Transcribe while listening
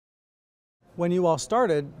When you all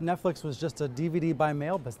started, Netflix was just a DVD by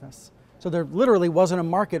mail business. So there literally wasn't a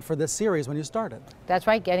market for this series when you started. That's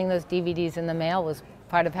right, getting those DVDs in the mail was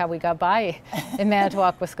part of how we got by in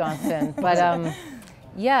Manitowoc, Wisconsin. But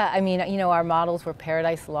yeah, I mean, our models were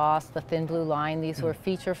Paradise Lost, The Thin Blue Line. These were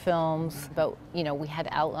feature films, but we had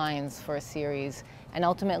outlines for a series. And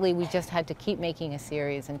ultimately, we just had to keep making a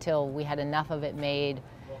series until we had enough of it made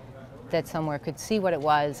that somewhere could see what it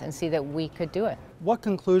was and see that we could do it. What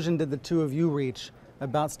conclusion did the two of you reach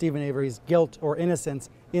about Steven Avery's guilt or innocence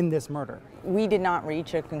in this murder? We did not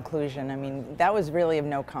reach a conclusion. I mean, that was really of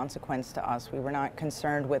no consequence to us. We were not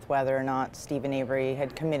concerned with whether or not Steven Avery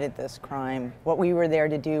had committed this crime. What we were there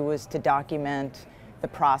to do was to document the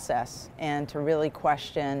process and to really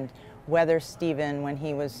question whether Steven, when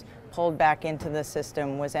he was pulled back into the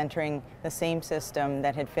system, was entering the same system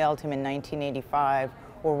that had failed him in 1985,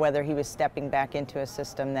 or whether he was stepping back into a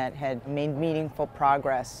system that had made meaningful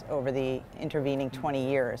progress over the intervening 20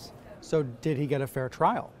 years. So did he get a fair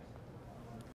trial?